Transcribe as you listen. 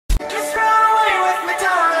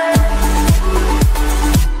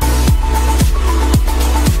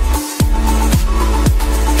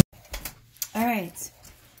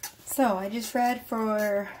So I just read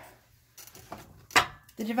for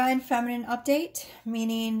the Divine Feminine update,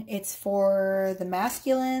 meaning it's for the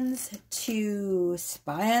masculines to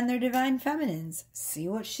spy on their Divine Feminines, see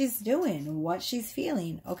what she's doing, what she's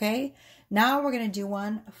feeling, okay? Now we're going to do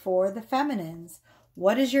one for the feminines.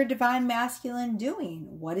 What is your Divine Masculine doing?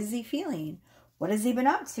 What is he feeling? What has he been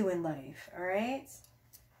up to in life, all right?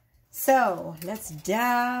 So let's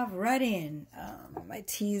dive right in. My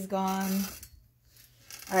tea's gone.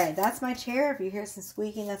 All right, that's my chair. If you hear some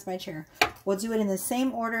squeaking, that's my chair. We'll do it in the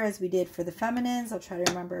same order as we did for the feminines. I'll try to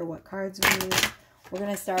remember what cards we use. We're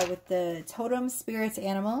going to start with the Totem Spirits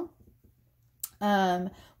Animal.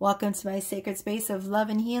 Welcome to my sacred space of love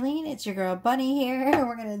and healing. It's your girl Bunny here.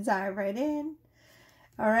 We're going to dive right in.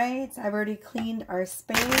 All right, I've already cleaned our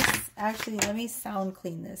space. Actually, let me sound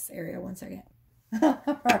clean this area. One second.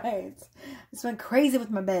 All right, this went crazy with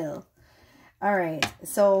my bell. All right,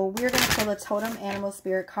 so we're going to pull a Totem Animal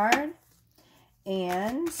Spirit card.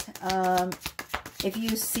 And if you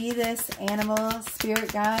see this animal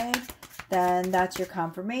spirit guide, then that's your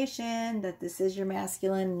confirmation that this is your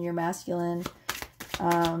masculine. And your masculine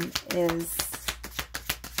is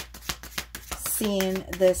seeing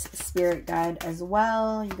this spirit guide as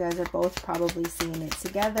well. You guys are both probably seeing it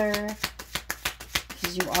together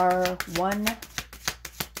because you are one.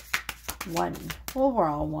 Well, we're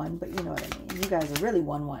all one, but you know what I mean. You guys are really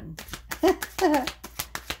one.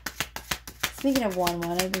 Speaking of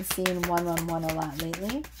 1-1, I've been seeing 1-1-1 a lot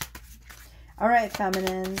lately. All right,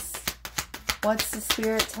 feminines. What's the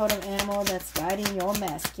spirit totem animal that's guiding your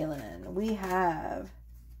masculine? We have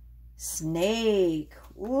snake.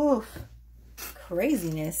 Oof.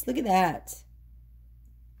 Craziness. Look at that.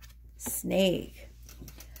 Snake.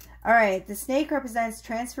 All right, the snake represents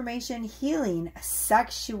transformation, healing,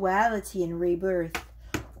 sexuality, and rebirth.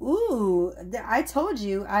 Ooh, I told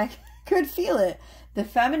you, I could feel it. The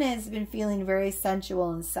feminines have been feeling very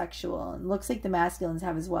sensual and sexual, and looks like the masculines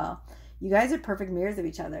have as well. You guys are perfect mirrors of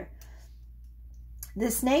each other.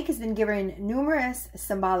 The snake has been given numerous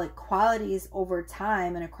symbolic qualities over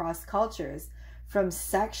time and across cultures, from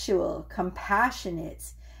sexual,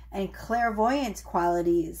 compassionate, and clairvoyant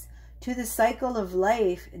qualities to the cycle of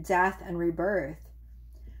life, death, and rebirth.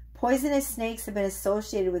 Poisonous snakes have been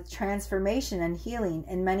associated with transformation and healing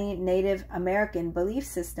in many Native American belief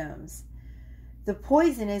systems. The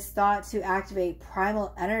poison is thought to activate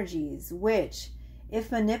primal energies, which,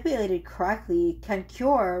 if manipulated correctly, can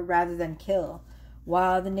cure rather than kill.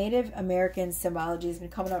 Wow, the Native American symbology has been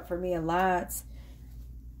coming up for me a lot.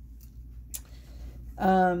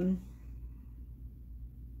 In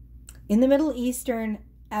the Middle Eastern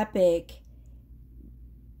epic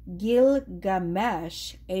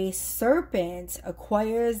Gilgamesh, a serpent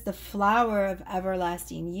acquires the flower of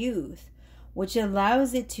everlasting youth, which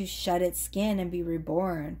allows it to shed its skin and be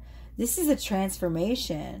reborn. This is a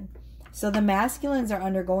transformation. So the masculines are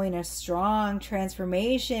undergoing a strong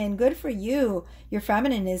transformation. Good for you. Your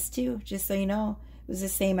feminine is too, just so you know. It was the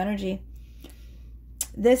same energy.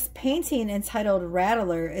 This painting, entitled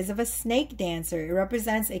Rattler, is of a snake dancer. It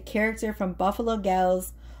represents a character from Buffalo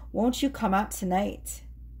Gals' Won't You Come Out Tonight?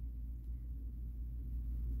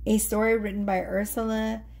 A story written by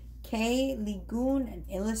Ursula K. Le Guin and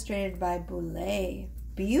illustrated by Boulay.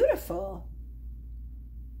 Beautiful.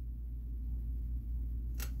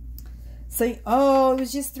 So, oh, it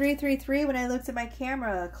was just 333 when I looked at my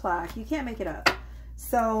camera clock. You can't make it up.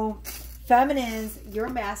 So, feminines, your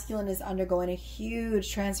masculine is undergoing a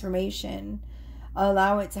huge transformation.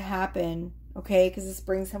 Allow it to happen. Okay, because this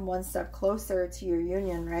brings him one step closer to your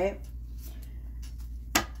union, right?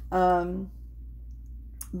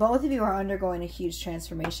 Both of you are undergoing a huge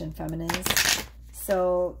transformation, feminines.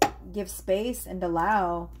 So give space and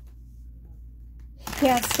allow. He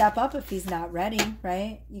can't step up if he's not ready,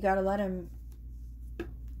 right? You got to let him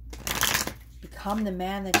become the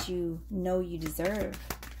man that you know you deserve.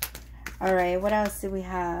 All right, what else do we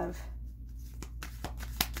have?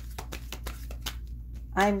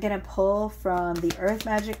 I'm going to pull from the Earth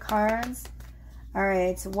Magic cards. All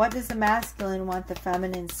right, so what does the masculine want the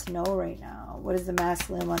feminines to know right now? What does the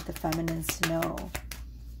masculine want the feminines to know?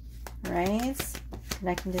 Right?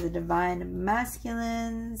 Connecting to the divine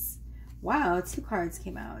masculines. Wow, 2 cards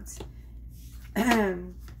came out.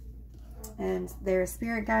 And their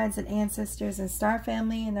spirit guides and ancestors and star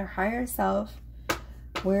family and their higher self.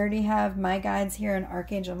 We already have my guides here and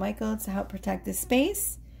Archangel Michael to help protect the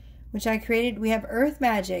space, which I created. We have Earth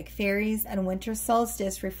Magic, Fairies, and Winter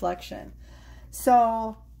Solstice Reflection.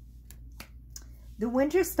 So the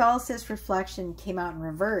Winter Solstice Reflection came out in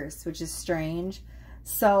reverse, which is strange.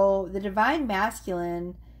 So the Divine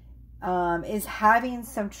Masculine is having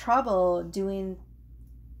some trouble doing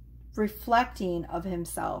reflecting of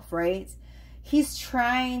himself, right? He's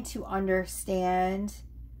trying to understand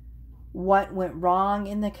what went wrong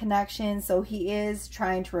in the connection. So he is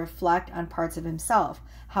trying to reflect on parts of himself.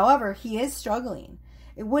 However, he is struggling.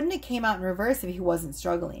 It wouldn't have came out in reverse if he wasn't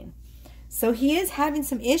struggling. So he is having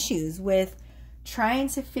some issues with trying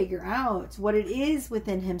to figure out what it is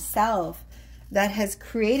within himself that has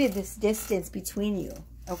created this distance between you,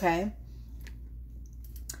 okay?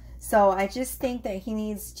 So I just think that he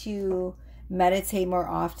needs to meditate more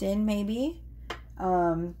often, maybe.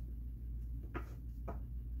 I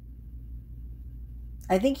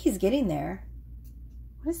think he's getting there.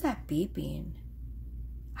 What is that beeping?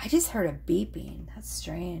 I just heard a beeping. That's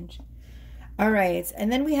strange. All right.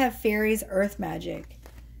 And then we have fairies, earth magic.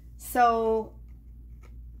 So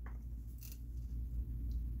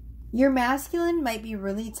your masculine might be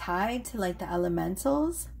really tied to like the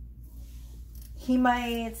elementals. He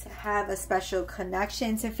might have a special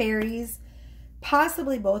connection to fairies.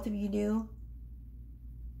 Possibly both of you do.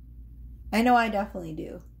 I know I definitely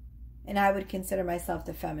do. And I would consider myself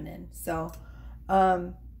the feminine. So,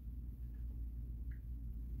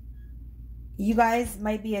 you guys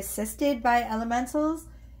might be assisted by elementals.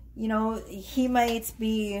 You know, he might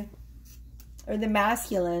be, or the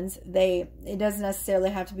masculines, it doesn't necessarily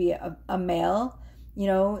have to be a male. You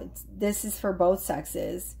know, this is for both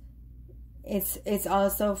sexes. It's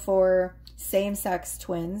also for same-sex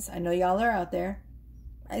twins. I know y'all are out there.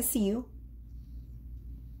 I see you.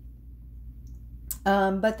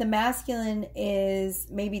 But the masculine is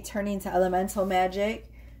maybe turning to elemental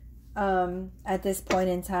magic at this point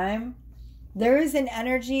in time. There is an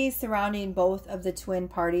energy surrounding both of the twin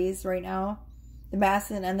parties right now, the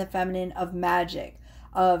masculine and the feminine, of magic,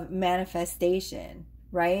 of manifestation,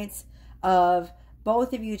 right? Of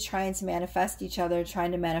both of you trying to manifest each other,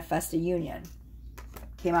 trying to manifest a union.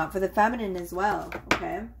 Came out for the feminine as well,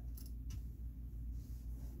 okay?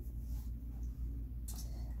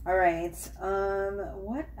 All right,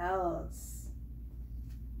 what else?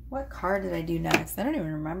 What card did I do next? I don't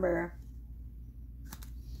even remember.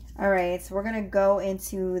 All right, so we're going to go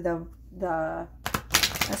into the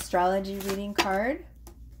astrology reading card.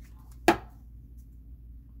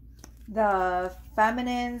 The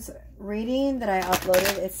feminine's reading that I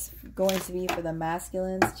uploaded, it's going to be for the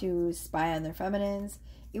masculines to spy on their feminines.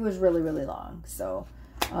 It was really, really long. So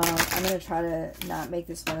I'm going to try to not make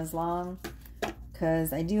this one as long,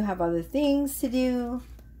 because I do have other things to do.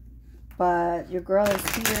 But your girl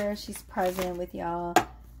is here. She's present with y'all.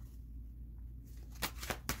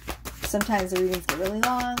 Sometimes the readings get really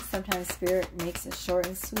long. Sometimes Spirit makes it short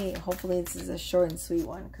and sweet. Hopefully this is a short and sweet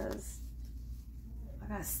one, because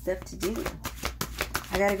I got stuff to do.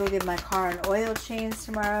 I got to go get my car an oil change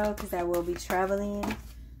tomorrow, because I will be traveling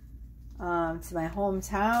to my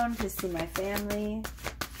hometown to see my family.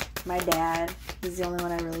 My dad. He's the only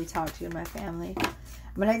one I really talk to in my family.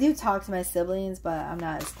 I mean, I do talk to my siblings, but I'm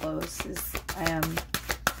not as close as I am.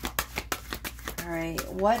 Alright,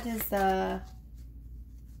 what does the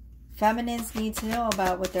feminines need to know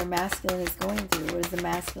about what their masculine is going through? What does the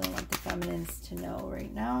masculine want the feminines to know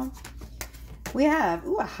right now? We have,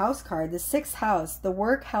 a house card, the 6th house, the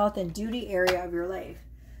work, health, and duty area of your life.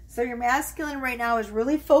 So your masculine right now is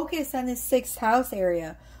really focused on this 6th house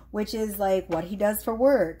area, which is like what he does for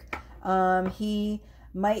work. He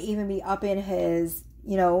might even be up in his,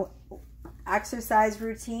 exercise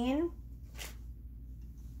routine.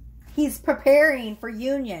 He's preparing for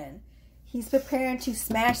union. He's preparing to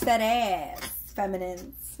smash that ass,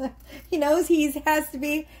 feminines. He knows he has to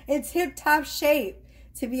be in tip-top shape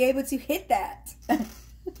to be able to hit that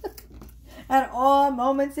at all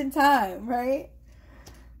moments in time, right?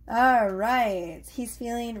 All right. He's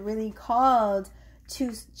feeling really called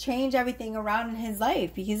to change everything around in his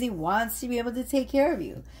life, because he wants to be able to take care of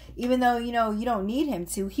you. Even though, you don't need him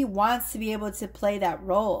to, he wants to be able to play that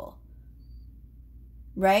role,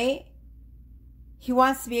 right? He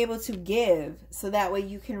wants to be able to give so that way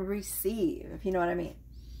you can receive, if you know what I mean.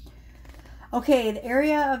 Okay, the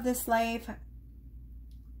area of this life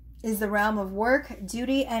is the realm of work,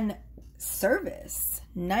 duty, and service.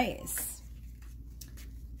 Nice.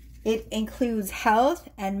 It includes health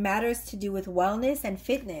and matters to do with wellness and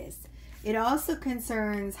fitness. It also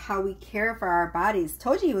concerns how we care for our bodies.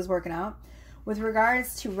 Told you he was working out. With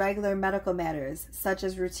regards to regular medical matters, such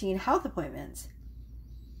as routine health appointments.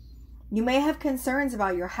 You may have concerns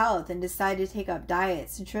about your health and decide to take up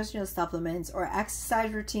diets, nutritional supplements, or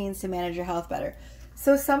exercise routines to manage your health better.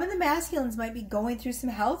 So some of the masculines might be going through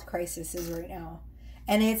some health crises right now.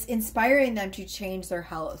 And it's inspiring them to change their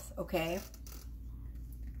health, okay?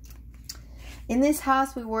 In this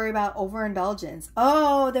house, we worry about overindulgence.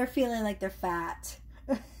 Oh, they're feeling like they're fat.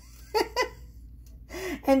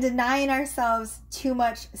 And denying ourselves too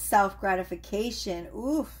much self-gratification.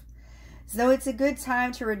 Oof. So it's a good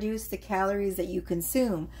time to reduce the calories that you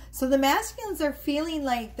consume. So the masculines are feeling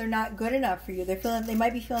like they're not good enough for you. They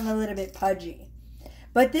might be feeling a little bit pudgy.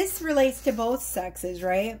 But this relates to both sexes,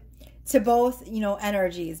 right? To both, you know,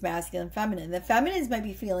 energies, masculine and feminine. The feminines might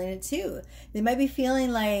be feeling it too. They might be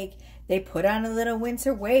feeling like they put on a little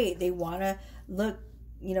winter weight. They want to look,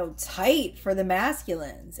 you know, tight for the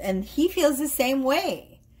masculines. And he feels the same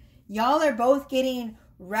way. Y'all are both getting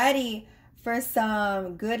ready for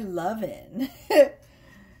some good loving.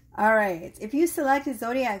 All right. If you select a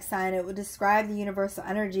zodiac sign, it will describe the universal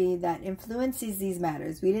energy that influences these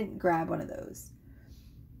matters. We didn't grab one of those.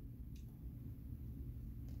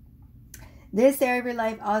 This area of your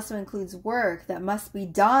life also includes work that must be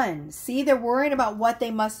done. See, they're worrying about what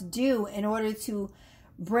they must do in order to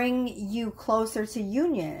bring you closer to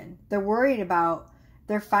union. They're worried about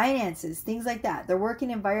their finances, things like that. Their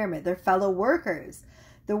working environment, their fellow workers.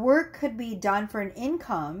 The work could be done for an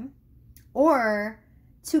income or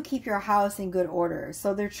to keep your house in good order.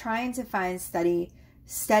 So they're trying to find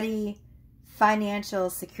steady financial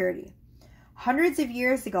security. Hundreds of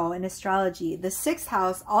years ago in astrology, the 6th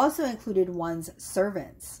house also included one's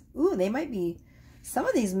servants. Ooh, they might be, some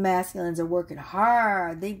of these masculines are working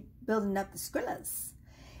hard. They building up the skrillas.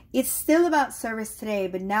 It's still about service today,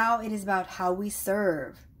 but now it is about how we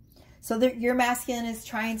serve. So your masculine is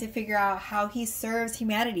trying to figure out how he serves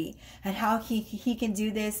humanity and how he can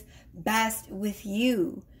do this best with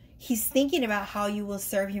you. He's thinking about how you will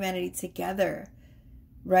serve humanity together,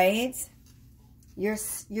 right?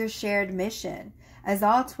 Your shared mission, as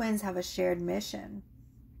all twins have a shared mission.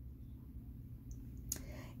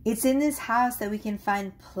 It's in this house that we can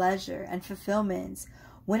find pleasure and fulfillment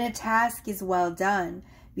when a task is well done,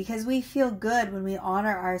 because we feel good when we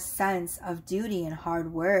honor our sense of duty and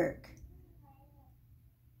hard work.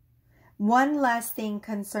 One last thing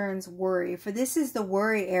concerns worry, for this is the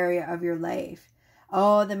worry area of your life.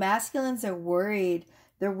 Oh, the masculines are worried.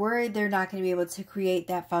 They're worried they're not going to be able to create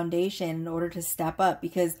that foundation in order to step up,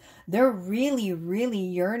 because they're really, really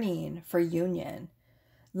yearning for union.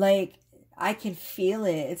 Like, I can feel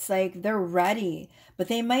it. It's like they're ready, but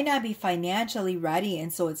they might not be financially ready,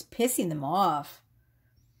 and so it's pissing them off.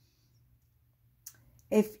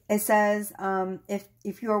 If it says,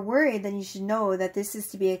 if you're worried, then you should know that this is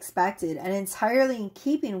to be expected and entirely in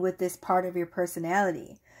keeping with this part of your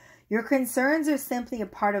personality. Your concerns are simply a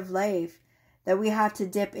part of life that we have to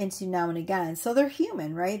dip into now and again. So they're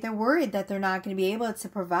human, right? They're worried that they're not going to be able to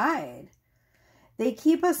provide. They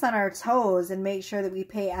keep us on our toes and make sure that we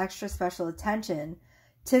pay extra special attention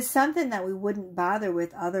to something that we wouldn't bother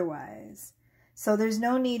with otherwise. So there's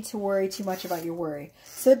no need to worry too much about your worry.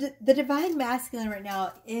 So the divine masculine right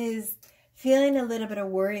now is feeling a little bit of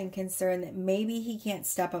worry and concern that maybe he can't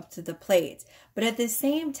step up to the plate. But at the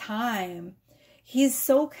same time, he's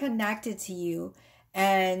so connected to you.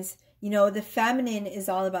 And, you know, the feminine is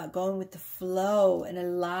all about going with the flow and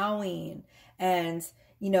allowing and,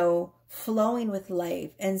 you know, flowing with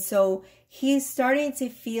life. And so he's starting to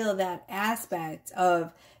feel that aspect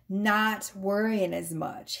of not worrying as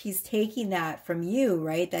much. He's taking that from you,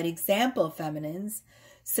 right? That example, feminines.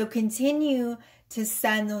 So continue to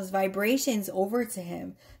send those vibrations over to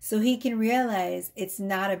him so he can realize it's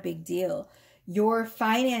not a big deal. Your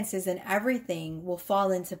finances and everything will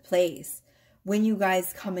fall into place when you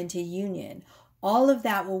guys come into union. All of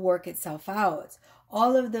that will work itself out.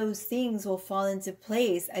 All of those things will fall into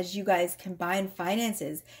place as you guys combine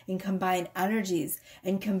finances and combine energies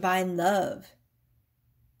and combine love.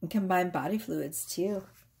 And combine body fluids too.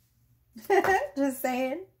 Just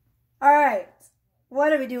saying. All right.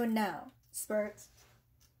 What are we doing now? Spurts.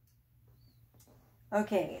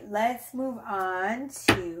 Okay, let's move on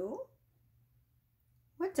to...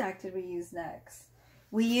 What deck did we use next?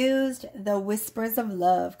 We used the Whispers of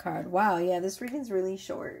Love card. Wow, yeah, this reading's really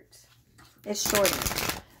short. It's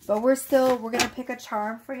shorter. But we're going to pick a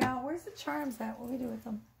charm for y'all. Where's the charms at? What do we do with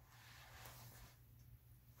them?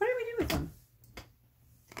 What do we do with them?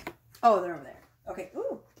 Oh, they're over there. Okay.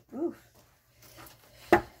 Ooh. Oof.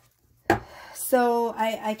 So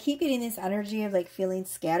I keep getting this energy of like feeling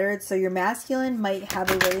scattered. So your masculine might have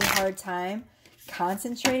a really hard time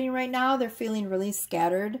concentrating right now. They're feeling really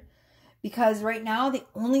scattered because right now the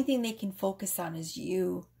only thing they can focus on is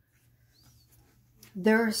you.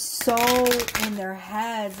 They're so in their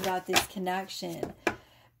heads about this connection,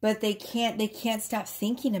 but they can't stop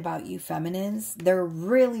thinking about you, feminines. They're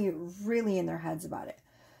really, really in their heads about it.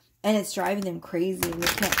 And it's driving them crazy, and they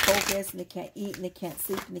can't focus, and they can't eat, and they can't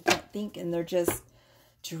sleep, and they can't think, and they're just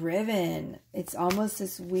driven. It's almost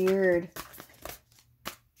this weird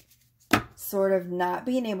sort of not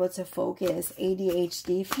being able to focus,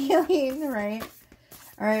 ADHD feeling, right?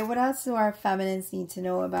 All right, what else do our feminines need to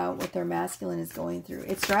know about what their masculine is going through?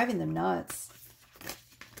 It's driving them nuts.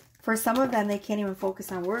 For some of them, they can't even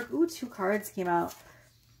focus on work. Ooh, 2 cards came out.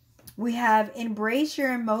 We have embrace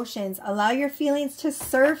your emotions. Allow your feelings to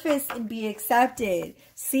surface and be accepted.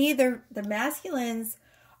 See, the masculines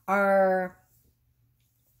are...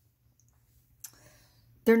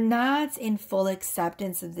 they're not in full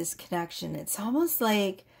acceptance of this connection. It's almost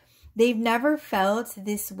like they've never felt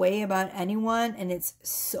this way about anyone, and it's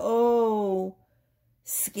so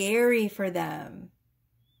scary for them.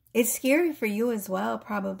 It's scary for you as well,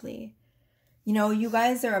 probably. You know, you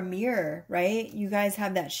guys are a mirror, right? You guys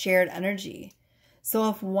have that shared energy. So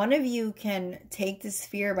if one of you can take this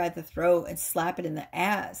fear by the throat and slap it in the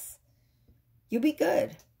ass, you'll be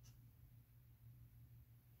good.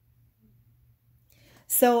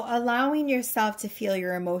 So allowing yourself to feel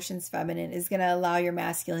your emotions, feminine, is going to allow your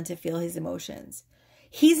masculine to feel his emotions.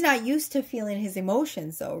 He's not used to feeling his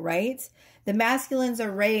emotions though, right? The masculines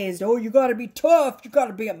are raised, oh, you got to be tough. You got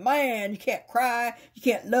to be a man. You can't cry. You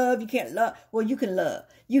can't love. You can't love. Well, you can love.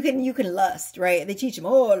 You can lust, right? They teach them,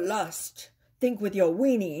 oh, lust. Think with your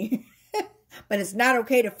weenie. But it's not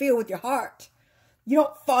okay to feel with your heart. You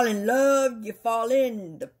don't fall in love. You fall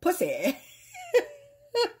in the pussy.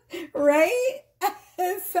 Right?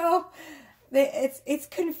 So it's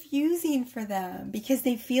confusing for them because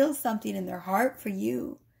they feel something in their heart for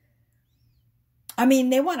you. I mean,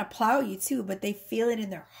 they want to plow you too, but they feel it in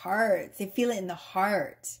their hearts. They feel it in the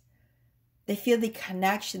heart. They feel the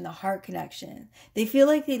connection, the heart connection. They feel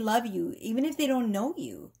like they love you, even if they don't know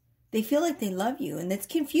you. They feel like they love you, and it's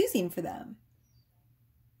confusing for them.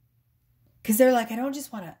 Because they're like, I don't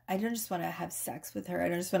just want to have sex with her. I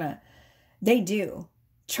don't just want to. They do.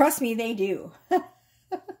 Trust me, they do.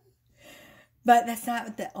 But that's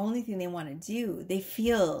not the only thing they want to do. They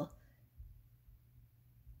feel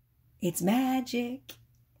it's magic.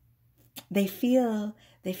 They feel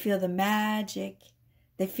the magic.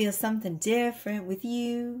 They feel something different with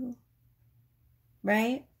you.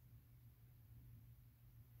 Right?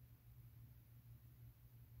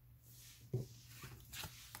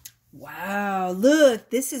 Wow,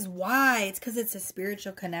 look, this is why. It's because it's a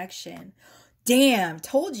spiritual connection. Damn,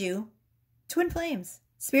 told you. Twin flames,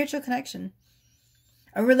 spiritual connection.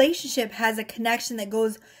 A relationship has a connection that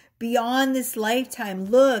goes beyond this lifetime.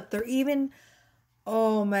 Look, they're even,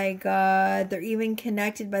 oh my God, they're even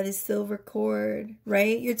connected by the silver cord,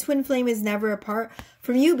 right? Your twin flame is never apart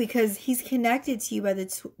from you because he's connected to you by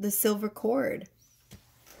the silver cord.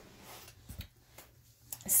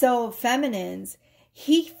 So feminines,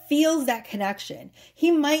 he feels that connection.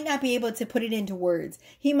 He might not be able to put it into words.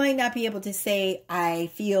 He might not be able to say,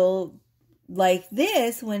 I feel like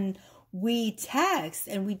this when we text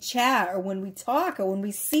and we chat, or when we talk, or when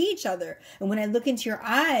we see each other, and when I look into your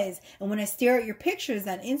eyes, and when I stare at your pictures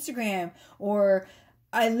on Instagram, or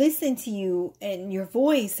I listen to you and your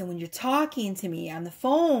voice, and when you're talking to me on the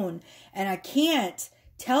phone, and I can't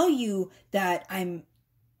tell you that I'm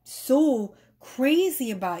so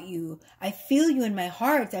crazy about you. I feel you in my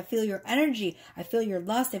heart. I feel your energy. I feel your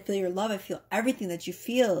lust. I feel your love. I feel everything that you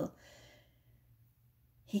feel.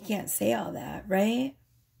 He can't say all that, right?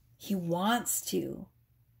 He wants to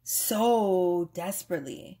so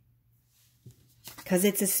desperately because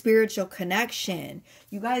it's a spiritual connection.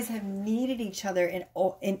 You guys have needed each other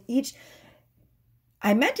in each.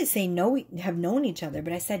 I meant to say have known each other,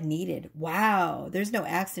 but I said needed. Wow, there's no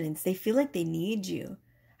accidents. They feel like they need you.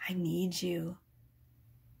 I need you.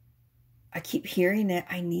 I keep hearing it.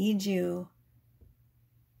 I need you.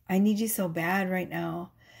 I need you so bad right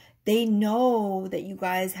now. They know that you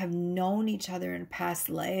guys have known each other in past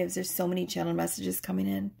lives. There's so many channel messages coming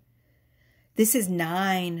in. This is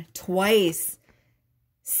 9 twice.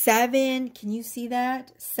 7. Can you see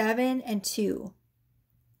that? 7 and 2.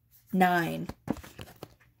 9.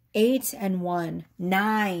 8 and 1.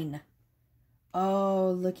 9.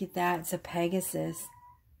 Oh, look at that. It's a Pegasus.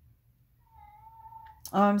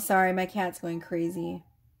 Oh, I'm sorry. My cat's going crazy.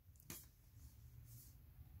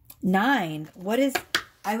 9. What is...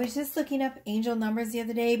 I was just looking up angel numbers the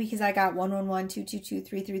other day because I got 111, 222,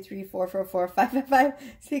 333, 444, 555,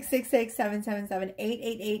 666, 777,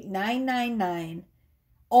 888, 999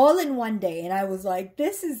 all in one day. And I was like,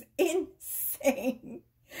 this is insane.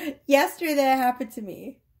 Yesterday that happened to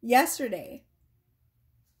me. Yesterday.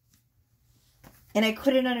 And I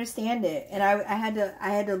couldn't understand it. And I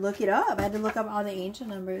had to look it up. I had to look up all the angel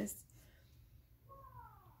numbers.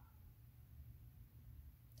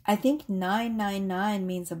 I think 999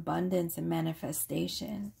 means abundance and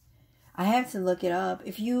manifestation. I have to look it up.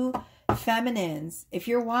 If you Feminines, if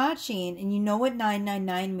you're watching and you know what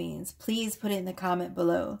 999 means, please put it in the comment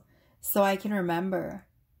below so I can remember.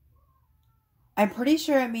 I'm pretty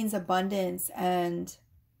sure it means abundance and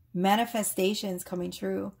manifestations coming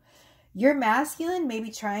true. Your masculine may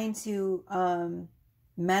be trying to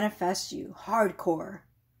manifest you hardcore.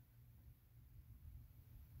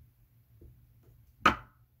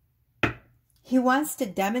 He wants to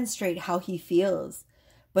demonstrate how he feels,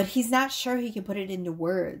 but he's not sure he can put it into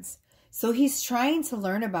words. So he's trying to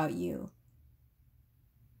learn about you.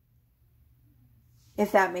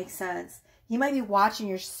 If that makes sense. He might be watching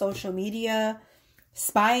your social media,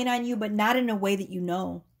 spying on you, but not in a way that you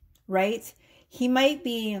know, right? He might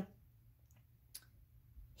be,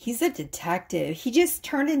 he's a detective. He just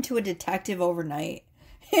turned into a detective overnight.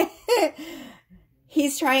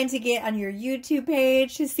 He's trying to get on your YouTube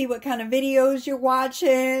page to see what kind of videos you're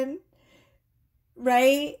watching,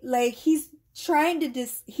 right? Like he's trying to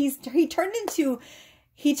just, he turned into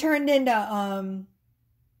I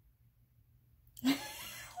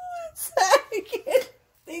can't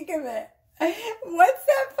think of it. What's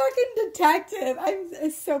that fucking detective?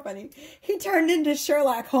 It's so funny. He turned into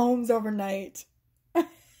Sherlock Holmes overnight.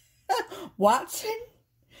 Watson?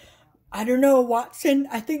 I don't know, Watson.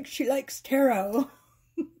 I think she likes tarot.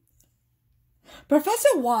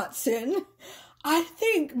 Professor Watson, I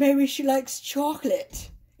think maybe she likes chocolate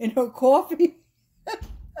in her coffee.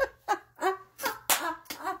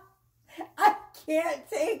 I can't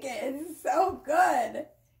take it. It's so good.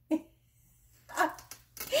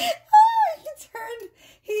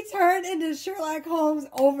 He turned into Sherlock Holmes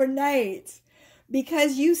overnight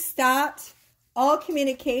because you stopped all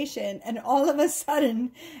communication, and all of a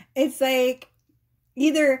sudden it's like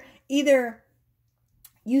either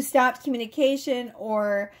you stopped communication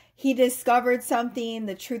or he discovered something,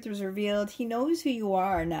 the truth was revealed. He knows who you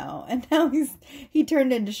are now, and now he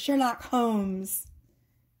turned into Sherlock Holmes.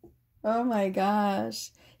 Oh my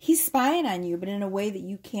gosh. He's spying on you, but in a way that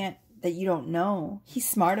you don't know. He's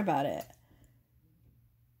smart about it.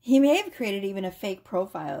 He may have created even a fake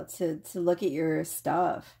profile to look at your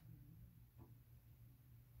stuff.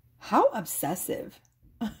 How obsessive.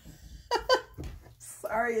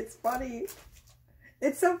 Sorry, it's funny.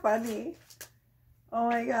 It's so funny. Oh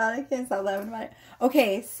my god, I can't stop laughing about it.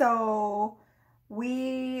 Okay, so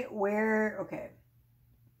we're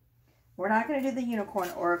not going to do the unicorn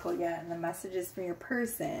oracle yet and the messages from your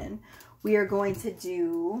person. We are going to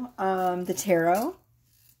do the tarot.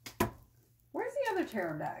 Where's the other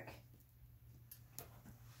tarot deck?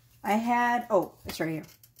 It's right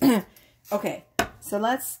here. Okay, so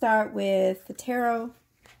let's start with the tarot.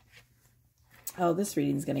 Oh, this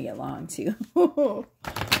reading's going to get long too. Oh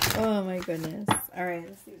my goodness. All right,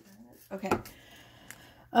 let's see what that is. Okay.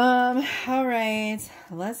 All right,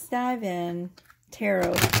 let's dive in.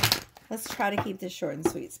 Tarot. Let's try to keep this short and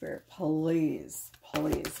sweet, Spirit. Please,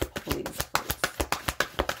 please, please, please.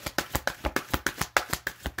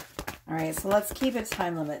 All right, so let's keep a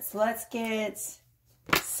time limit. So let's get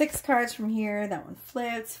 6 cards from here. That one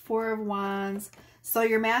flips. 4 of Wands. So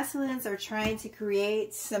your masculines are trying to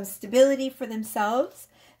create some stability for themselves.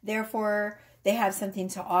 Therefore, they have something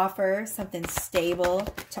to offer, something stable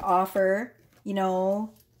to offer, you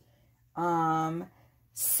know.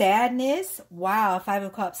 Sadness. Wow, 5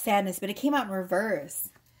 of Cups, sadness, but it came out in reverse.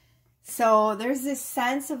 So there's this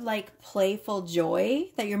sense of like playful joy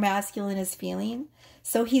that your masculine is feeling.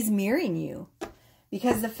 So he's mirroring you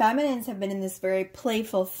because the feminines have been in this very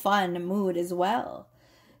playful, fun mood as well.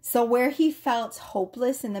 So where he felt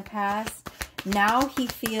hopeless in the past, now he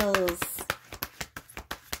feels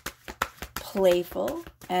playful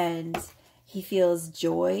and he feels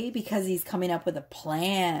joy because he's coming up with a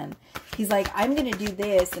plan. He's like, I'm going to do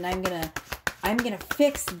this and I'm going to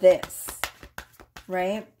fix this,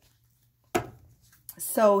 right?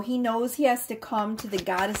 So he knows he has to come to the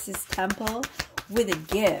goddess's temple with a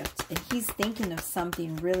gift, and he's thinking of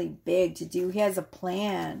something really big to do. He has a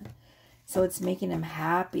plan. So it's making him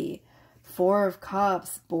happy. 4 of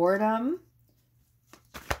Cups, boredom.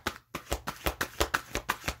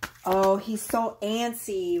 Oh, he's so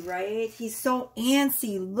antsy, right? He's so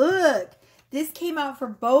antsy. Look, this came out for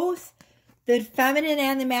both the feminine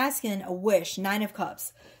and the masculine. A wish, 9 of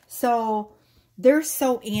Cups. So they're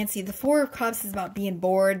so antsy. The 4 of Cups is about being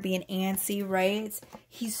bored, being antsy, right?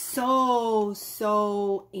 He's so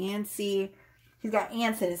antsy. He's got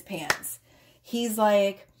ants in his pants. He's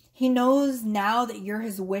like, he knows now that you're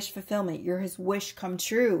his wish fulfillment. You're his wish come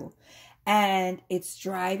true. And it's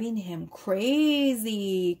driving him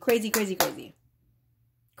crazy. Crazy, crazy, crazy.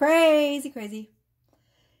 Crazy, crazy.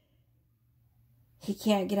 He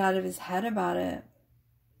can't get out of his head about it.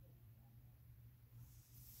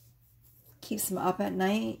 keeps him up at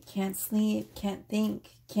night, can't sleep, can't think,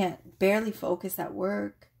 can't barely focus at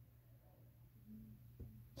work.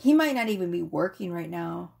 He might not even be working right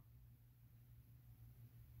now.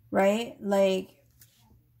 Right? Like,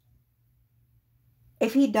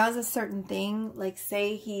 if he does a certain thing, like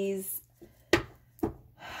say he's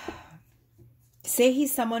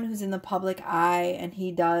someone who's in the public eye and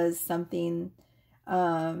he does something,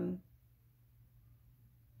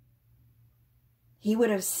 he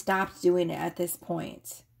would have stopped doing it at this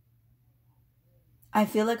point. I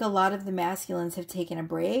feel like a lot of the masculines have taken a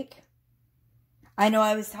break. I know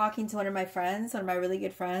I was talking to one of my friends, one of my really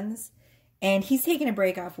good friends, and he's taking a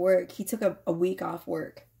break off work. He took a week off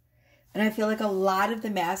work. And I feel like a lot of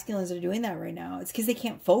the masculines are doing that right now. It's because they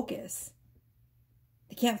can't focus.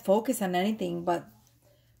 They can't focus on anything but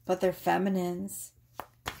their feminines.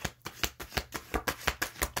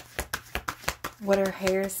 What her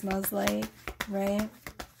hair smells like, right?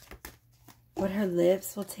 What her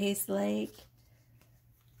lips will taste like.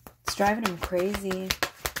 It's driving them crazy.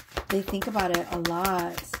 They think about it a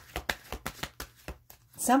lot.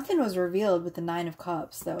 Something was revealed with the Nine of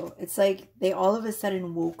Cups, though. It's like they all of a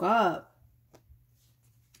sudden woke up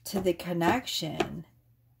to the connection.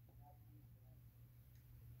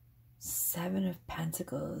 Seven of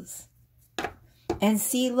Pentacles. And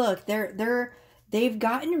see, look, they've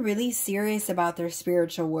gotten really serious about their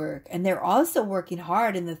spiritual work. And they're also working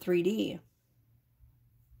hard in the 3D.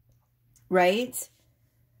 Right?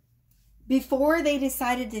 Before they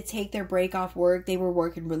decided to take their break off work, they were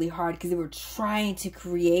working really hard because they were trying to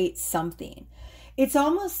create something. It's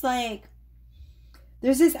almost like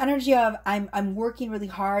there's this energy of I'm working really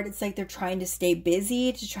hard. It's like they're trying to stay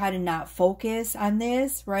busy to try to not focus on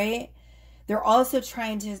this, right? They're also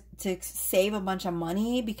trying to save a bunch of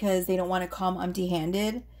money because they don't want to come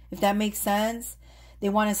empty-handed, if that makes sense. They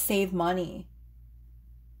want to save money.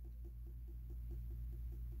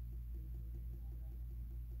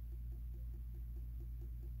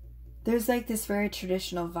 There's like this very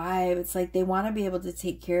traditional vibe. It's like they want to be able to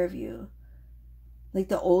take care of you. Like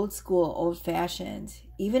the old school, old fashioned.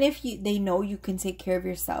 Even if they know you can take care of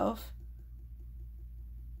yourself.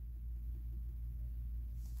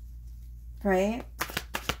 Right?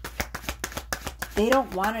 They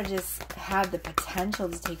don't want to just have the potential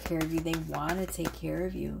to take care of you. They want to take care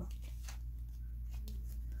of you.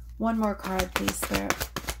 One more card, please, Spirit.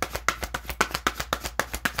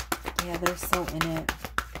 Yeah, they're so in it.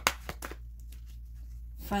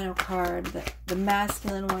 Final card. The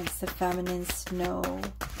masculine wants the feminines to know.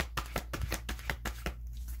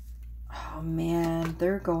 Oh, man.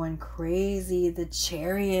 They're going crazy. The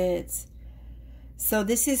Chariot. So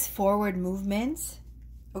this is forward movement.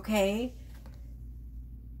 Okay.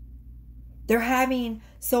 They're having...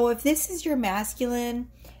 So if this is your masculine,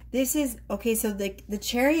 this is... Okay, so the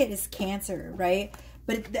Chariot is Cancer, right?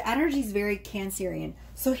 But the energy is very Cancerian.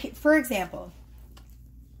 So, for example...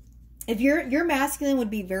 If your masculine would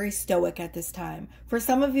be very stoic at this time. For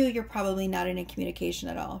some of you, you're probably not in a communication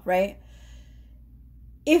at all, right?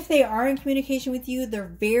 If they are in communication with you, they're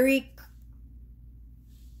very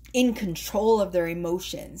in control of their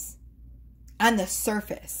emotions on the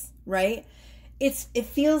surface, right? It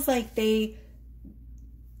feels like they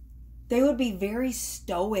would be very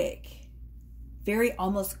stoic, very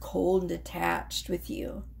almost cold and detached with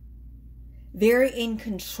you. Very in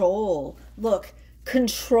control. Look,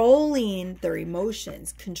 controlling their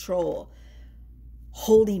emotions, control,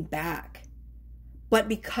 holding back. But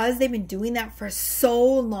because they've been doing that for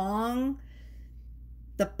so long,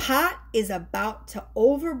 the pot is about to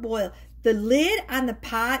overboil. The lid on the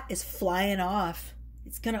pot is flying off.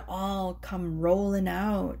 It's going to all come rolling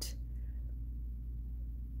out.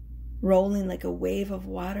 Rolling like a wave of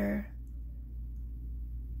water.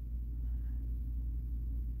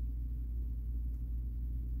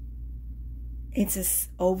 It's an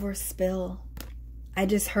overspill. I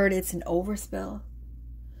just heard it's an overspill.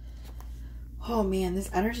 Oh man, this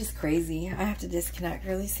energy is crazy. I have to disconnect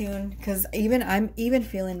really soon because I'm even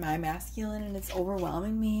feeling my masculine and it's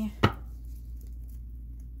overwhelming me.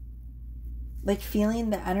 Like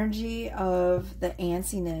feeling the energy of the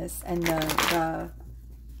antsiness and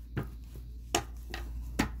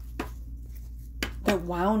the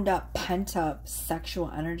wound up, pent up sexual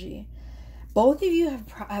energy. Both of you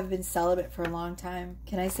have been celibate for a long time.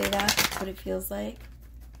 Can I say that? That's what it feels like.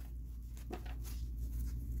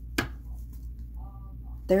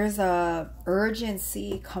 There's a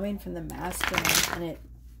urgency coming from the masculine and it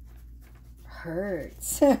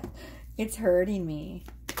hurts. It's hurting me.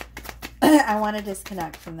 I want to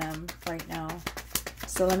disconnect from them right now.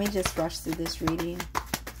 So let me just rush through this reading.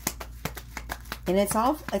 And it's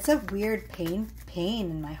a weird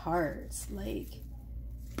pain in my heart. Like,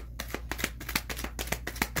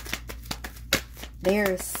 they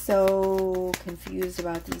are so confused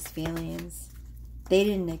about these feelings. They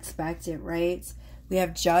didn't expect it, right? We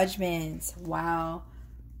have Judgment. Wow.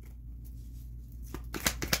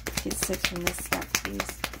 Get 6 from this step,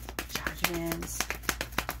 please. Judgment.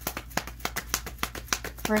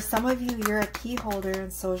 For some of you, you're a key holder,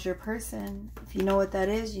 and so is your person. If you know what that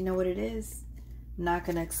is, you know what it is. I'm not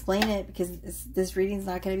going to explain it because this reading's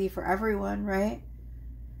not going to be for everyone, right?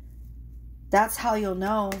 That's how you'll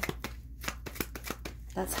know.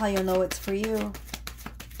 That's how you'll know it's for you.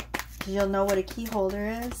 You'll know what a key holder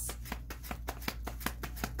is.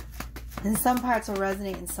 And some parts will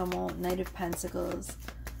resonate and some won't. Knight of Pentacles.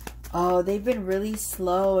 Oh, they've been really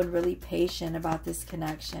slow and really patient about this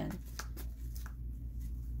connection.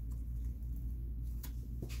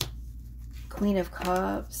 Queen of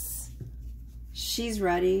Cups. She's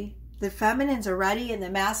ready. The feminines are ready and the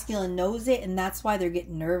masculine knows it, and that's why they're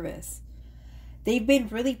getting nervous. They've been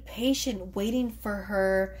really patient waiting for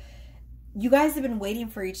her. You guys have been waiting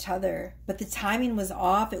for each other, but the timing was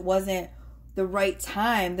off. It wasn't the right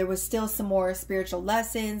time. There was still some more spiritual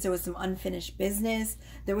lessons. There was some unfinished business.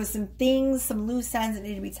 There was some things, some loose ends that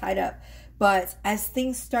needed to be tied up. But as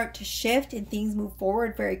things start to shift and things move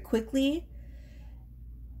forward very quickly,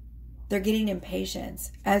 they're getting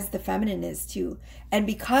impatient, as the feminine is too. And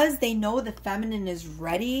because they know the feminine is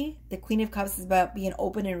ready, the Queen of Cups is about being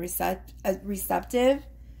open and receptive.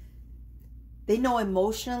 They know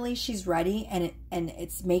emotionally she's ready, and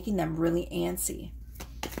it's making them really antsy.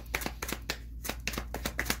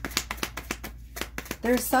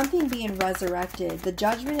 There's something being resurrected. The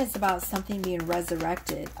Judgment is about something being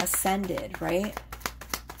resurrected, ascended, right?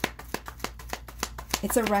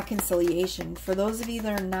 It's a reconciliation. For those of you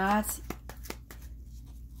that are not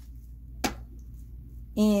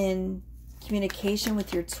in communication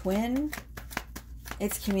with your twin,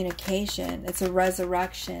 it's communication. It's a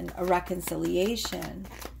resurrection, a reconciliation.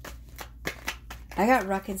 I got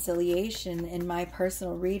reconciliation in my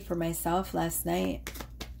personal read for myself last night.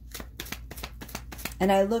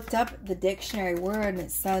 And I looked up the dictionary word and it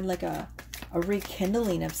said like a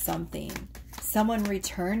rekindling of something. Someone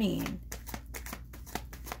returning.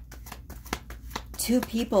 Two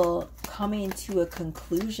people coming to a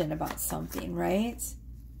conclusion about something, right?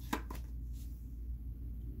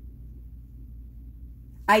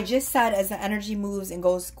 I just said as the energy moves and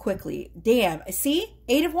goes quickly. Damn. See?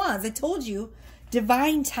 8 of Wands. I told you.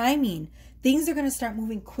 Divine timing. Things are going to start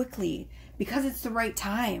moving quickly because it's the right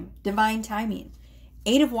time. Divine timing.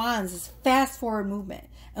 8 of Wands is fast forward movement.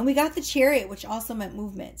 And we got the Chariot, which also meant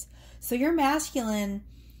movement. So your masculine,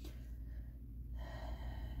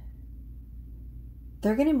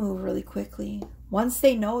 they're going to move really quickly. Once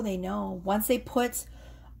they know, they know. Once they put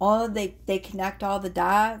they connect all the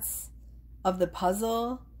dots of the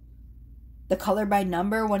puzzle, the color by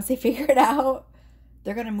number, once they figure it out,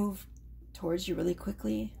 they're going to move towards you really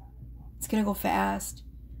quickly. It's going to go fast.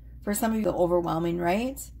 For some of you, overwhelming,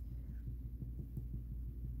 right?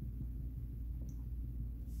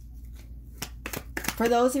 For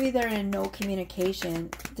those of you that are in no communication,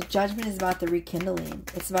 the Judgment is about the rekindling.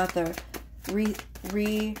 It's about the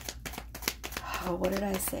what did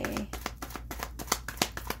I say?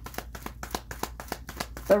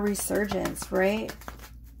 The resurgence, right?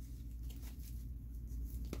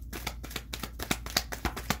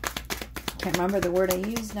 Can't remember the word I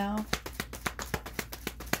used now.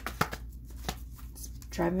 It's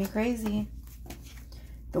driving me crazy.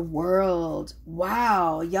 The World.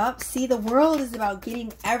 Wow. Yup. See, the World is about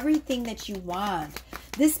getting everything that you want.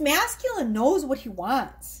 This masculine knows what he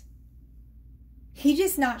wants. He's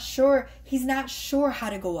just not sure. He's not sure how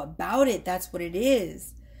to go about it. That's what it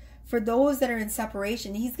is. For those that are in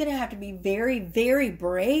separation, he's going to have to be very, very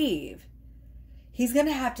brave. He's going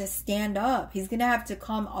to have to stand up. He's going to have to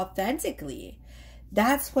come authentically.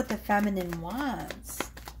 That's what the feminine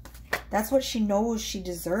wants. That's what she knows she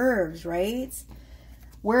deserves, right?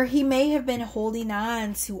 Where he may have been holding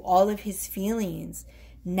on to all of his feelings.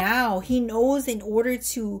 Now he knows in order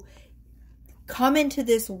to come into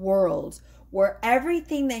this world where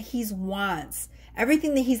everything that he wants,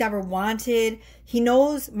 everything that he's ever wanted, he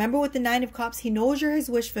knows, remember with the 9 of Cups, he knows you're his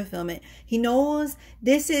wish fulfillment. He knows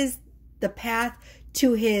this is the path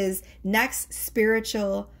to his next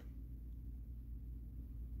spiritual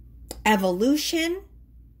evolution.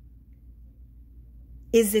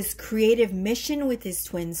 Is this creative mission with his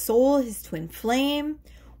twin soul, his twin flame,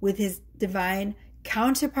 with his divine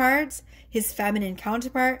counterparts, his feminine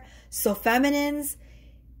counterpart. So feminines,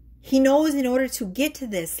 he knows in order to get to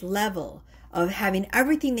this level of having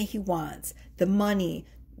everything that he wants, the money,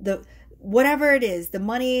 the whatever it is, the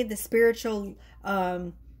money, the spiritual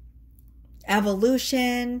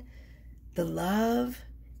evolution, the love,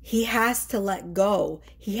 he has to let go.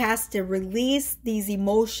 He has to release these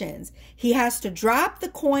emotions. He has to drop the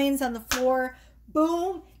coins on the floor.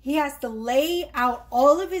 Boom. He has to lay out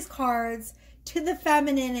all of his cards to the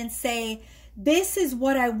feminine and say, this is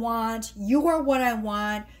what I want. You are what I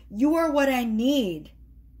want. You are what I need.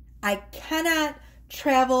 I cannot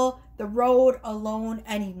travel the road alone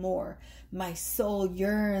anymore. My soul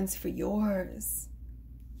yearns for yours.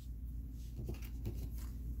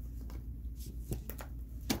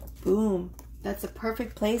 Boom. That's a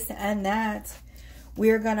perfect place to end that.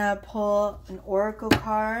 We're going to pull an oracle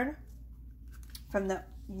card from the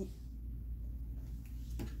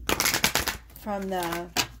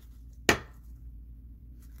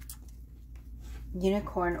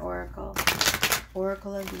Unicorn Oracle.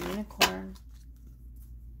 Oracle of the Unicorn.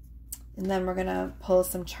 And then we're going to pull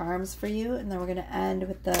some charms for you. And then we're going to end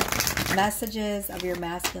with the messages of your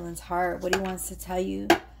masculine's heart. What he wants to tell you,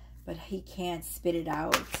 but he can't spit it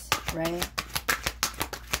out, right?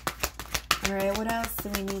 All right, what else do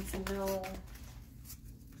we need to know?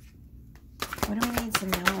 What do we need to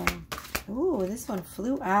know? Ooh, this one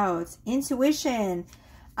flew out. Intuition.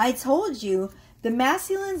 I told you, the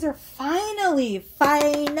masculines are finally,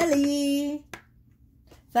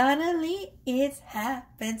 it's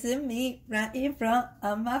happened to me right in front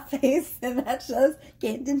of my face, and I just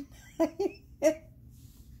can't deny it.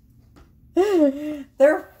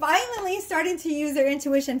 They're finally starting to use their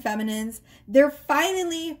intuition, feminines. They're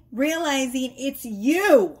finally realizing it's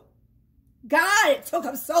you. God, it took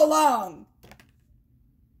them so long.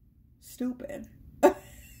 Stupid.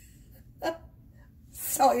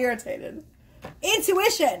 So irritated.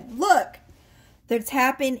 Intuition. Look. They're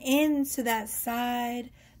tapping into that side,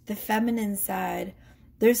 the feminine side.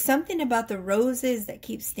 There's something about the roses that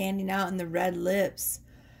keep standing out in the red lips.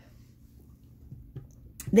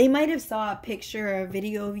 They might have saw a picture or a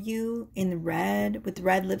video of you in red with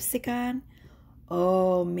red lipstick on.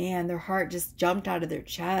 Oh man, their heart just jumped out of their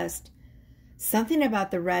chest. Something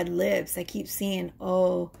about the red lips. I keep seeing,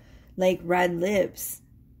 oh, like red lips.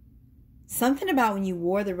 Something about when you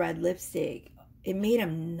wore the red lipstick. It made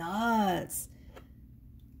them nuts.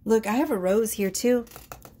 Look, I have a rose here too.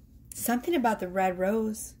 Something about the red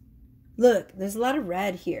rose. Look, there's a lot of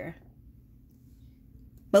red here.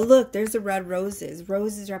 But look, there's the red roses.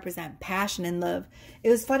 Roses represent passion and love. It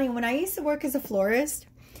was funny, when I used to work as a florist,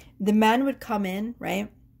 the men would come in, right?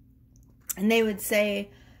 And they would say,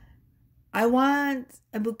 I want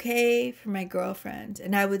a bouquet for my girlfriend.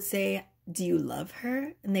 And I would say, do you love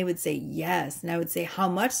her? And they would say, yes. And I would say, how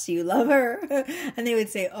much do you love her? And they would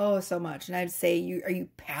say, oh, so much. And I'd say, are you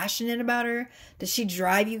passionate about her? Does she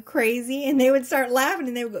drive you crazy? And they would start laughing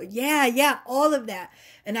and they would go, yeah, all of that.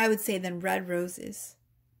 And I would say, then red roses.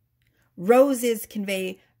 Roses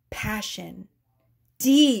convey passion,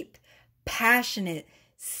 deep, passionate,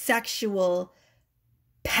 sexual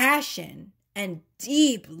passion, and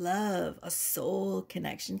deep love, a soul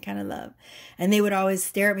connection kind of love. And they would always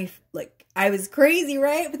stare at me like I was crazy,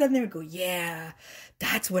 right? But then they would go, yeah,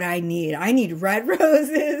 that's what I need. I need red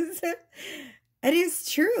roses. And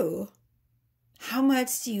it's true. How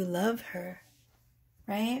much do you love her,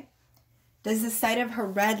 right? Does the sight of her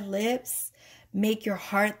red lips make your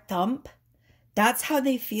heart thump? That's how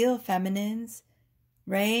they feel, feminines,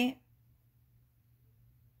 right?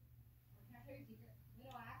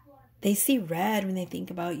 They see red when they think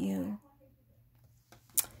about you.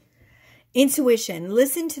 Intuition.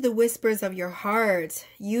 Listen to the whispers of your heart.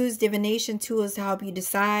 Use divination tools to help you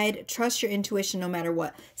decide. Trust your intuition no matter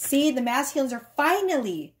what. See, the masculines are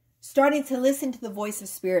finally starting to listen to the voice of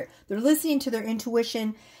spirit. They're listening to their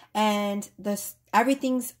intuition, and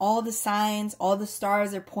everything's, all the signs, all the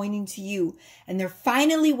stars are pointing to you. And they're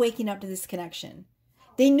finally waking up to this connection.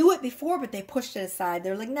 They knew it before, but they pushed it aside.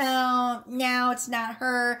 They're like, no, it's not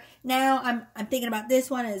her. Now I'm thinking about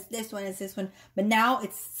this one, is this one, is this one. But now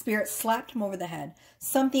it's spirit slapped them over the head.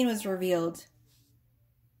 Something was revealed.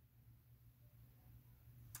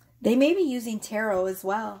 They may be using tarot as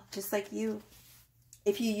well, just like you.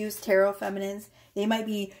 If you use tarot, feminines, they might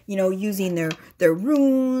be, using their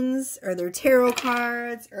runes or their tarot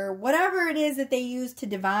cards or whatever it is that they use to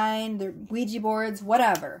divine, their Ouija boards,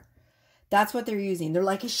 whatever. That's what they're using. They're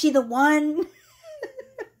like, is she the one?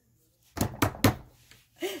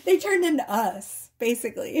 They turned into us,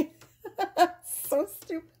 basically. So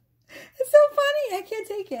stupid. It's so funny. I can't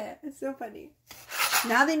take it. It's so funny.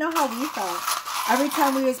 Now they know how we felt. Every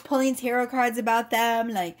time we was pulling tarot cards about them,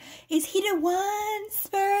 like, is he the one,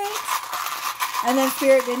 Spirit? And then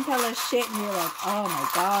Spirit didn't tell us shit, and we were like, oh my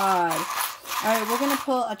God. All right, we're going to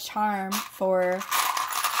pull a charm for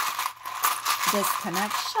this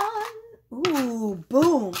connection. Ooh,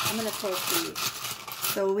 boom. I'm going to pull three.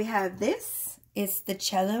 So we have this. It's the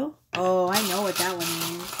cello. Oh, I know what that one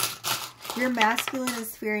means. Your masculine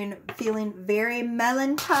is feeling very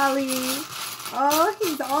melancholy. Oh,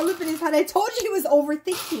 he's all up in his head. I told you he was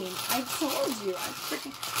overthinking. I told you.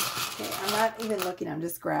 Okay, I'm not even looking. I'm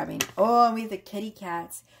just grabbing. Oh, we have the kitty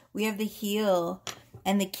cats. We have the heel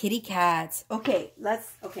and the kitty cats. Okay,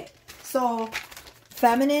 so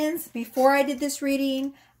feminines, before I did this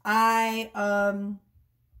reading, I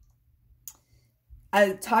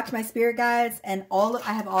talked to my spirit guides, and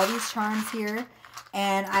I have all these charms here,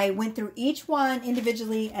 and I went through each one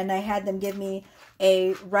individually, and I had them give me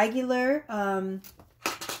a regular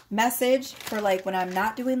message for like when I'm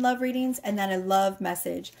not doing love readings, and then a love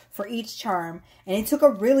message for each charm. And it took a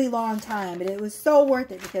really long time, but it was so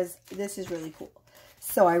worth it because this is really cool.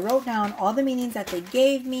 So I wrote down all the meanings that they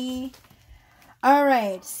gave me. All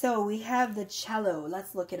right, so we have the cello.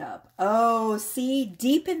 Let's look it up. Oh, see,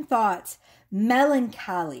 deep in thought,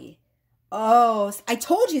 melancholy. Oh, I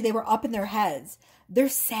told you they were up in their heads. They're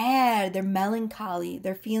sad, they're melancholy,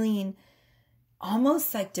 they're feeling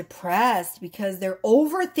almost like depressed because they're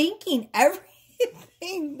overthinking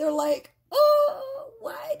everything. They're like, oh,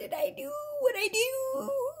 why did I do what I do?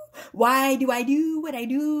 Why do I do what I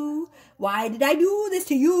do? Why did I do this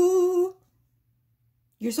to you?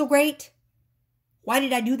 You're so great. Why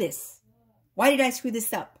did I do this? Why did I screw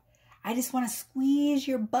this up? I just want to squeeze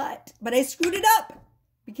your butt, but I screwed it up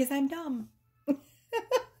because I'm dumb.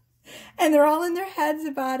 And they're all in their heads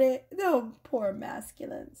about it. Oh, poor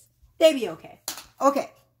masculines. They be okay.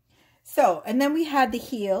 Okay. So, and then we had the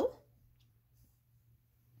heel.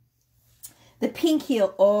 The pink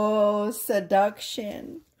heel. Oh,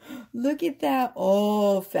 seduction. Look at that.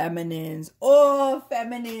 Oh, feminines. Oh,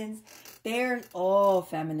 feminines. They're, oh,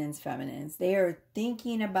 feminines. They are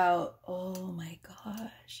thinking about, oh my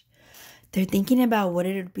gosh. They're thinking about what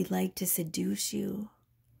it would be like to seduce you.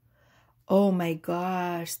 Oh my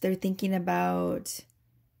gosh. They're thinking about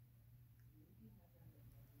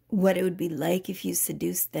what it would be like if you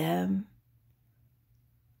seduced them.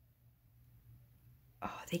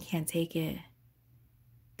 Oh, they can't take it.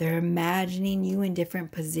 They're imagining you in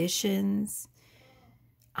different positions,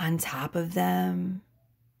 on top of them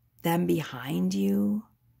behind you,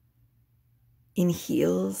 in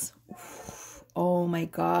heels. Oh my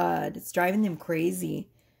God, it's driving them crazy.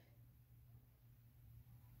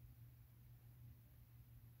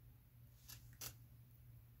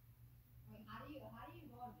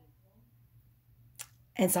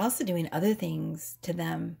 It's also doing other things to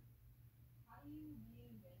them.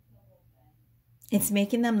 It's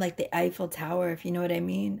making them like the Eiffel Tower, if you know what I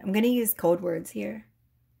mean. I'm going to use code words here.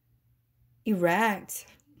 Erect.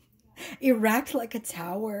 Erect like a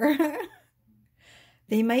tower.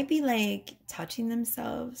 They might be like touching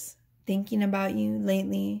themselves, thinking about you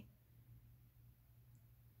lately.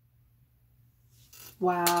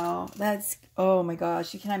 Wow. That's, oh my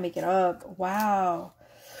gosh, you cannot make it up. Wow.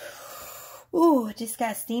 Ooh, it just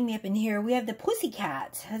got steamy up in here. We have the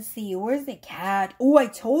pussycat. Let's see, where's the cat? Oh, I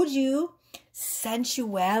told you.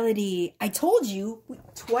 Sensuality. I told you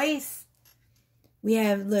twice. We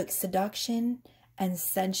have, look, seduction and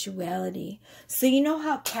sensuality. So you know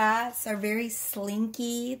how cats are very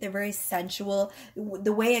slinky? They're very sensual.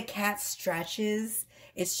 The way a cat stretches,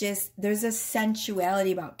 it's just, there's a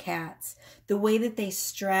sensuality about cats. The way that they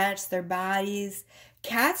stretch their bodies.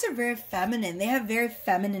 Cats are very feminine. They have very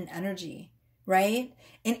feminine energy, right?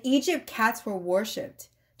 In Egypt, cats were worshipped,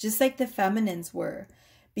 just like the feminines were,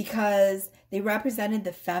 because they represented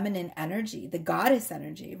the feminine energy, the goddess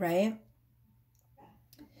energy, right?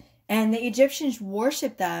 And the Egyptians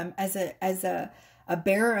worshipped them as a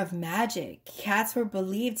bearer of magic. Cats were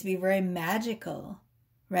believed to be very magical,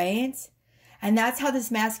 right? And that's how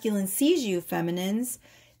this masculine sees you, feminines.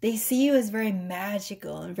 They see you as very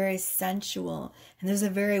magical and very sensual. And there's a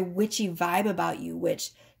very witchy vibe about you,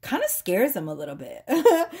 which kind of scares them a little bit.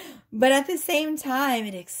 But at the same time,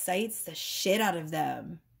 it excites the shit out of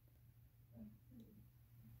them.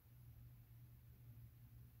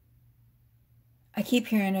 I keep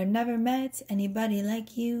hearing, I've never met anybody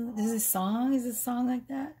like you. This is a song? Is a song like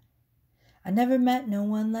that? I never met no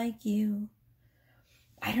one like you.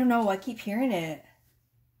 I don't know. I keep hearing it.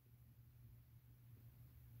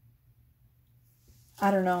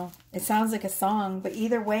 I don't know. It sounds like a song, but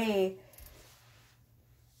either way,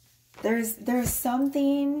 there's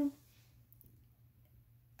something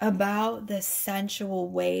about the sensual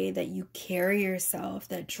way that you carry yourself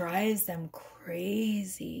that drives them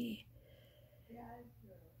crazy.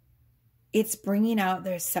 it's bringing out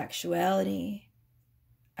their sexuality.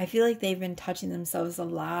 I feel like they've been touching themselves a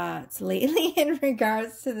lot lately in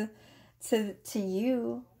regards to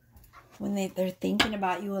you. When they're thinking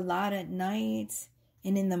about you a lot at night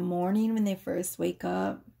and in the morning when they first wake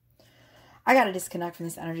up. I gotta disconnect from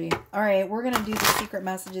this energy. All right, we're gonna do the secret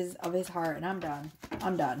messages of his heart, and I'm done.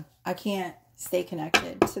 I'm done. I can't stay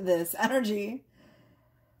connected to this energy.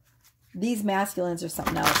 These masculines are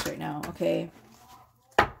something else right now, okay?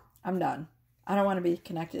 I'm done. I don't want to be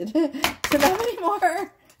connected to them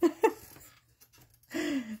anymore.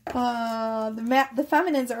 The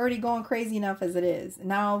feminines are already going crazy enough as it is.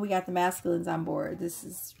 Now we got the masculines on board. This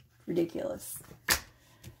is ridiculous.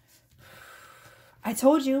 I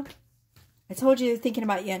told you thinking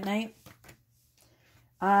about you at night.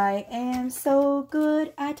 I am so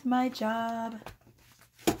good at my job.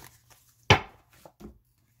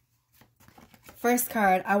 First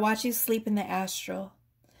card, I watch you sleep in the astral.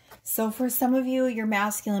 So for some of you, your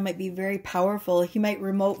masculine might be very powerful. He might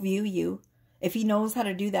remote view you. If he knows how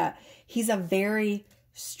to do that, he's a very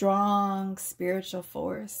strong spiritual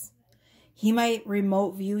force. He might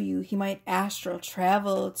remote view you. He might astral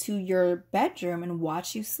travel to your bedroom and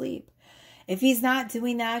watch you sleep. If he's not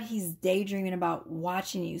doing that, he's daydreaming about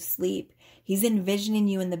watching you sleep. He's envisioning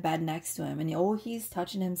you in the bed next to him. And he's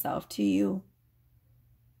touching himself to you.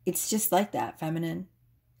 It's just like that, feminine.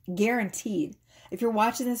 Guaranteed. If you're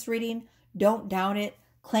watching this reading, don't doubt it.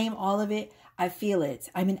 Claim all of it. I feel it.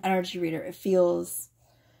 I'm an energy reader. It feels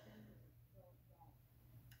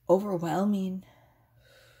overwhelming.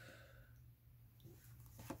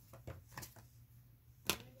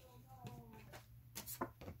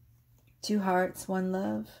 Two hearts, one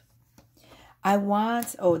love.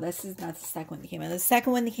 This is not the second one that came out. The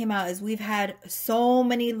second one that came out is we've had so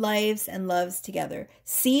many lives and loves together.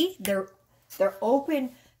 See, they're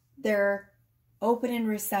open. They're open and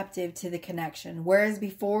receptive to the connection. Whereas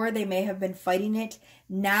before they may have been fighting it.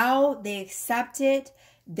 Now they accept it.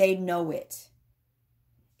 They know it.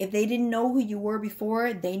 If they didn't know who you were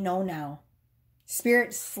before, they know now.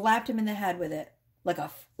 Spirit slapped him in the head with it.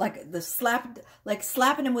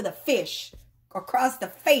 Slapping him with a fish across the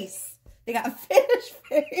face. They got fish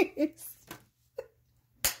face.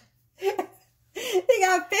 They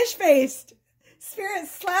got fish faced. Spirit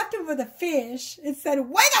slapped him with a fish and said,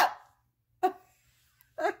 "Wake up!"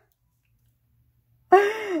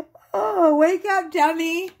 Oh, wake up,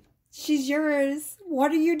 dummy. She's yours.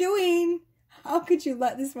 What are you doing? How could you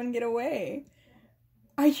let this one get away?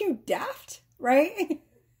 Are you daft? Right?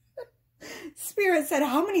 Spirit said,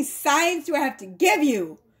 how many signs do I have to give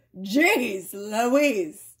you? Jeez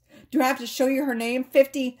Louise. Do I have to show you her name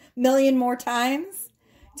 50 million more times?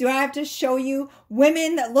 Do I have to show you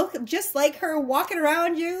women that look just like her walking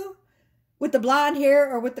around you? With the blonde hair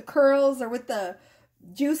or with the curls or with the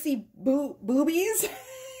juicy boobies?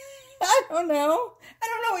 I don't know. I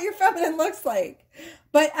don't know what your feminine looks like.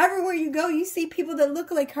 But everywhere you go, you see people that look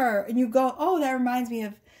like her. And you go, oh, that reminds me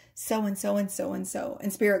of so-and-so and so-and-so.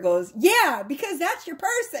 And Spirit goes, yeah, because that's your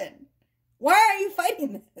person. Why are you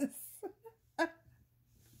fighting this?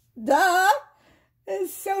 Duh.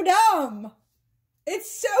 It's so dumb.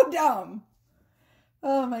 It's so dumb.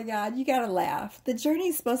 Oh my God, you gotta laugh. The journey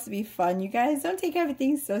is supposed to be fun, you guys. Don't take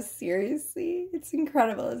everything so seriously. It's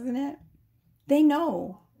incredible, isn't it? They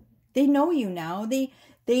know. They know you now.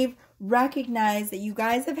 They've recognized that you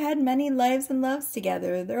guys have had many lives and loves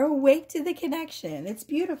together. They're awake to the connection. It's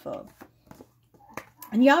beautiful.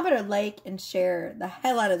 And y'all better like and share the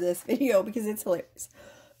hell out of this video because it's hilarious.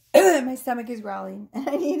 My stomach is growling and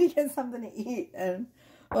I need to get something to eat. And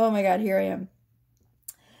oh my God, here I am.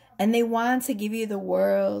 And they want to give you the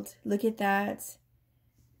world. Look at that.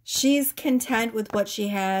 She's content with what she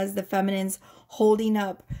has. The feminine's holding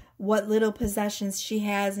up what little possessions she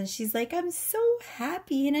has. And she's like, I'm so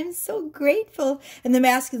happy and I'm so grateful. And the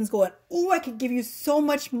masculine's going, oh, I could give you so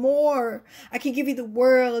much more. I could give you the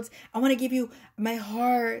world. I want to give you my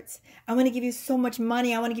heart. I want to give you so much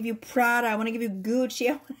money. I want to give you Prada. I want to give you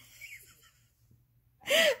Gucci.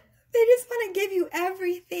 They just want to give you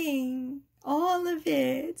everything. All of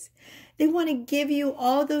it. They want to give you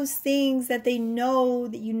all those things that they know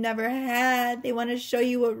that you never had. They want to show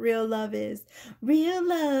you what real love is. Real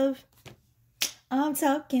love. I'm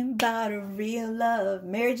talking about a real love.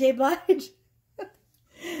 Mary J. Blige.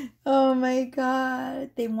 Oh my God.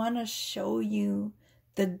 They want to show you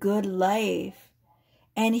the good life.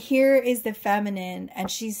 And here is the feminine. And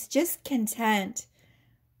she's just content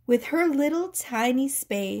with her little tiny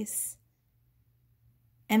space.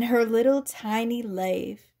 And her little tiny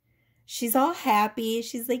life. She's all happy.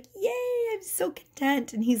 She's like, yay, I'm so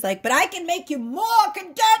content. And he's like, but I can make you more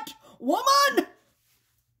content, woman.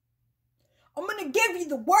 I'm gonna give you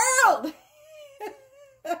the world.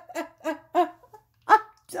 I'm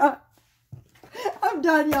done. I'm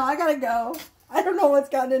done, y'all. I gotta go. I don't know what's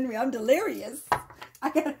gotten into me. I'm delirious.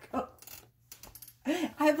 I gotta go.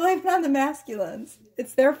 I blame it on the masculines.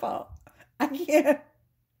 It's their fault. I can't.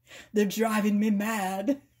 They're driving me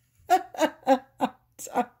mad. I'm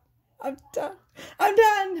done. I'm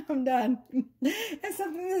done. I'm done. If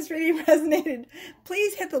something that's really resonated,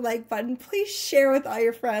 please hit the like button. Please share with all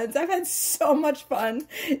your friends. I've had so much fun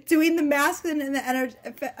doing the masculine and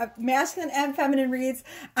the masculine and feminine reads.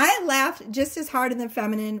 I laughed just as hard in the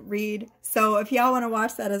feminine read. So if y'all want to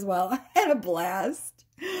watch that as well, I had a blast.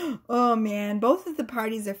 Oh man, both of the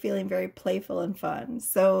parties are feeling very playful and fun.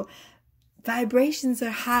 So vibrations are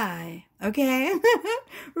high, okay?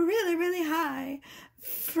 Really, really high.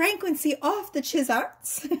 Frequency off the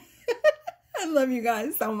Chizarts. I love you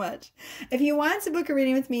guys so much. If you want to book a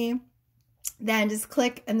reading with me, then just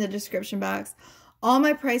click in the description box. All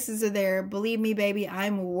my prices are there. Believe me, baby,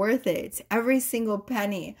 I'm worth it. Every single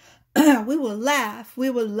penny. We will laugh, we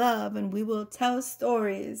will love, and we will tell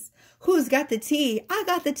stories. Who's got the tea? I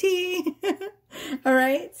got the tea. All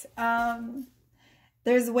right.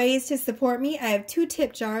 There's ways to support me. I have 2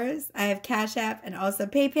 tip jars. I have Cash App and also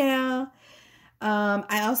PayPal.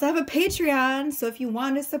 I also have a Patreon. So if you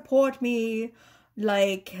want to support me,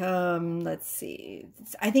 like, let's see.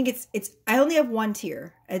 I think I only have 1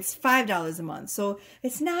 tier. It's $5 a month. So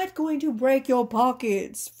it's not going to break your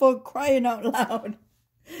pockets, for crying out loud.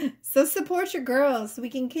 So support your girls so we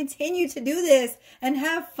can continue to do this and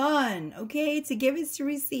have fun, okay? To give is to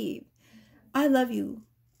receive. I love you.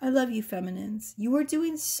 I love you, feminines. You are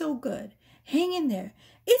doing so good. Hang in there.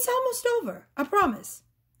 It's almost over. I promise.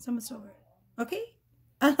 It's almost over. Okay?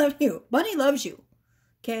 I love you. Bunny loves you.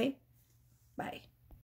 Okay? Bye.